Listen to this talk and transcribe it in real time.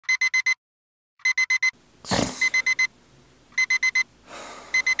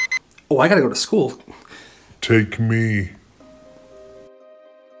Oh, I gotta go to school. Take me.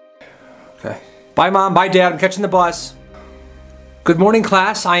 Okay. Bye, Mom. Bye, Dad. I'm catching the bus. Good morning,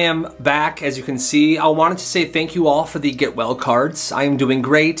 class. I am back, as you can see. I wanted to say thank you all for the get well cards. I am doing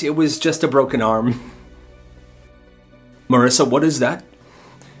great. It was just a broken arm. Marissa, what is that?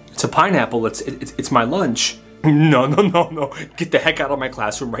 It's a pineapple. It's my lunch. No. Get the heck out of my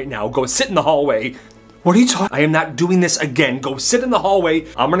classroom right now. Go sit in the hallway. What are you talking? I am not doing this again. Go sit in the hallway.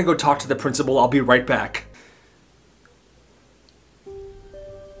 I'm gonna go talk to the principal. I'll be right back.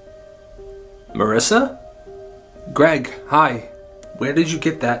 Marissa? Greg, hi. Where did you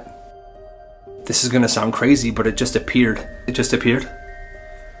get that? This is gonna sound crazy, but it just appeared. It just appeared?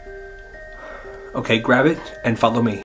 Okay, grab it and follow me.